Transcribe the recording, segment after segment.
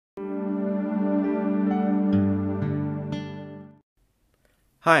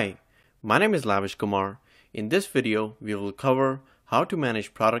Hi, my name is Lavish Kumar. In this video, we will cover how to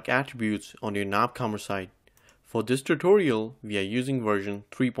manage product attributes on your nopCommerce site. For this tutorial, we are using version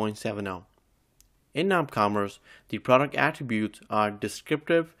 3.70. In nopCommerce, the product attributes are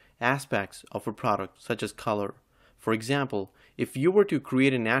descriptive aspects of a product, such as color. For example, if you were to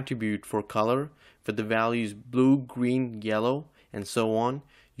create an attribute for color with the values blue, green, yellow, and so on,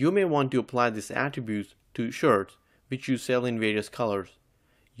 you may want to apply this attribute to shirts which you sell in various colors.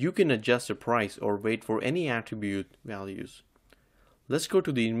 You can adjust the price or wait for any attribute values. Let's go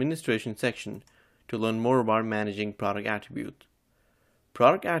to the administration section to learn more about managing product attributes.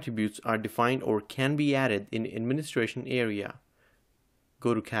 Product attributes are defined or can be added in administration area.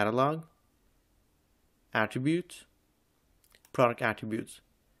 Go to Catalog, Attributes, Product Attributes.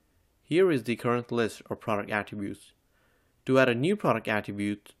 Here is the current list of product attributes. To add a new product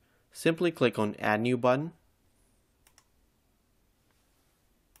attribute, simply click on Add New button.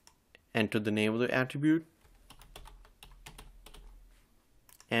 Enter the name of the attribute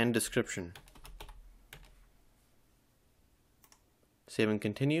and description. Save and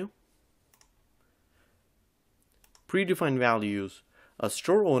continue. Predefined values. A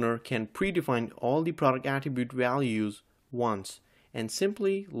store owner can predefine all the product attribute values once and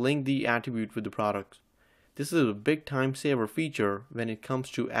simply link the attribute with the product. This is a big time saver feature when it comes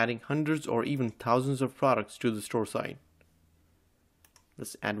to adding hundreds or even thousands of products to the store site.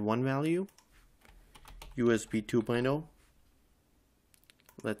 Let's add one value, USB 2.0.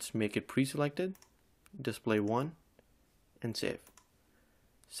 Let's make it pre-selected, display 1, and save.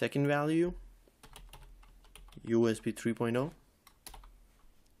 Second value, USB 3.0.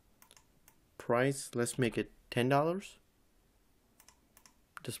 Price, let's make it $10.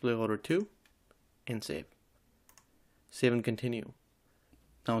 Display order 2, and save. Save and continue.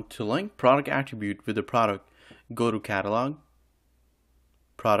 Now to link product attribute with the product, go to Catalog,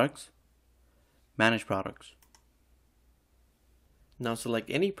 Products, Manage Products. Now select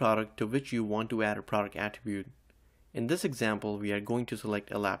any product to which you want to add a product attribute. In this example, we are going to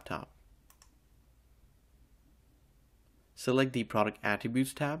select a laptop. Select the Product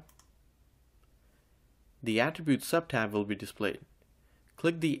Attributes tab. The Attributes subtab will be displayed.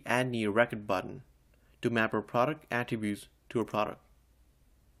 Click the Add New Record button to map our product attributes to a product.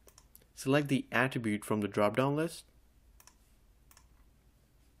 Select the attribute from the drop-down list.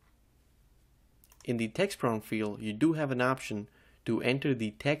 In the text prompt field, you do have an option to enter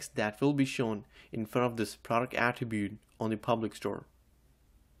the text that will be shown in front of this product attribute on the public store.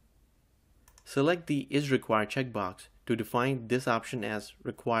 Select the Is Required checkbox to define this option as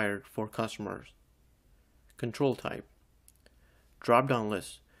required for customers. Control type. Drop-down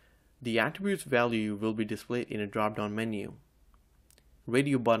list. The attribute's value will be displayed in a drop-down menu.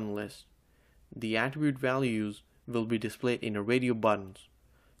 Radio button list. The attribute values will be displayed in a radio buttons,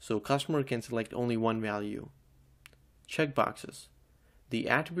 so customer can select only one value. Checkboxes. The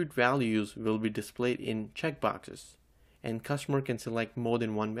attribute values will be displayed in checkboxes, and customer can select more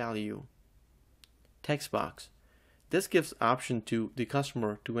than one value. Text box. This gives option to the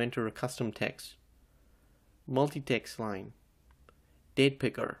customer to enter a custom text. Multi-text line. Date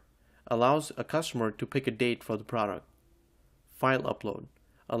picker. Allows a customer to pick a date for the product. File upload.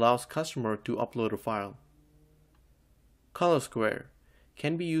 Allows customer to upload a file. Color square.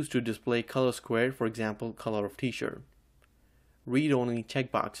 Can be used to display color square, for example, color of t-shirt. Read-only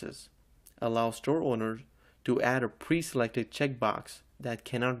checkboxes. Allow store owners to add a pre-selected checkbox that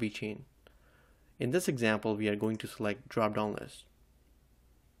cannot be changed. In this example, we are going to select drop-down list.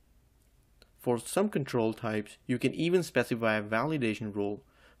 For some control types, you can even specify a validation rule.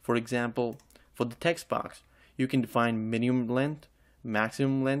 For example, for the text box, you can define minimum length,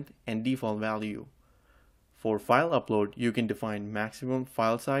 maximum length, and default value. For file upload, you can define maximum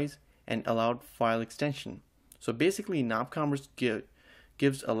file size and allowed file extension. So basically, nopCommerce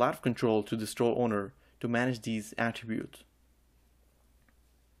gives a lot of control to the store owner to manage these attributes.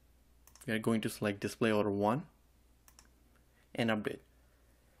 We are going to select display order 1 and update.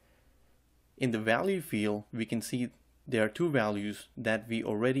 In the value field, we can see there are two values that we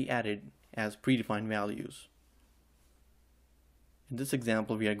already added as predefined values. In this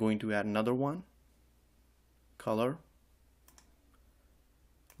example, we are going to add another one. Color.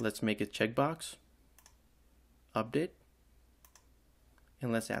 Let's make it checkbox. Update.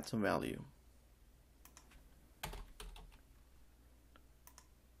 And let's add some value.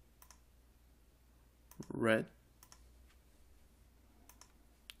 Red.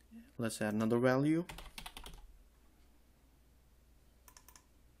 Let's add another value.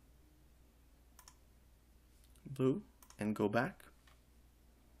 Blue, and go back.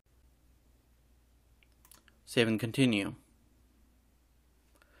 Save and continue.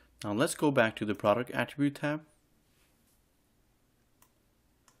 Now let's go back to the product attribute tab.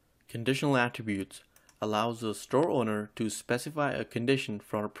 Conditional attributes allows the store owner to specify a condition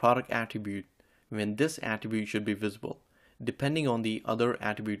for a product attribute when this attribute should be visible, depending on the other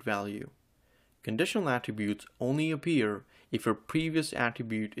attribute value. Conditional attributes only appear if a previous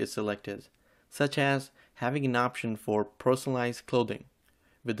attribute is selected, such as having an option for personalized clothing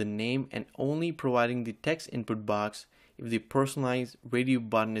with the name and only providing the text input box if the personalized radio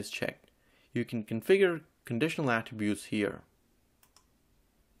button is checked. You can configure conditional attributes here.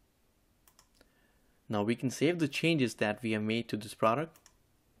 Now we can save the changes that we have made to this product.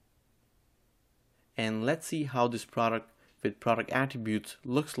 And let's see how this product with product attributes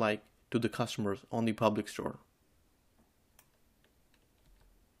looks like to the customers on the public store.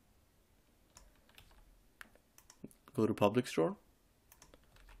 Go to public store.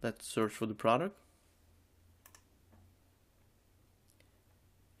 Let's search for the product.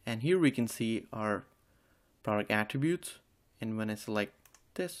 And here we can see our product attributes. And when I select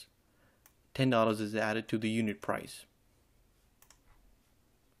this, $10 is added to the unit price.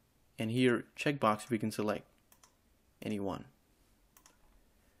 And here, checkbox, we can select any one.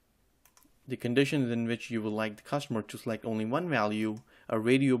 The conditions in which you would like the customer to select only one value, a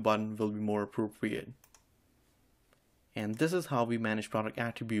radio button will be more appropriate. And this is how we manage product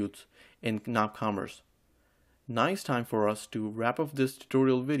attributes in nopCommerce. Now it's time for us to wrap up this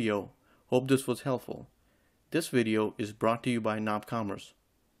tutorial video. Hope this was helpful. This video is brought to you by nopCommerce,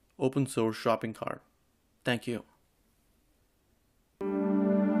 open source shopping cart. Thank you.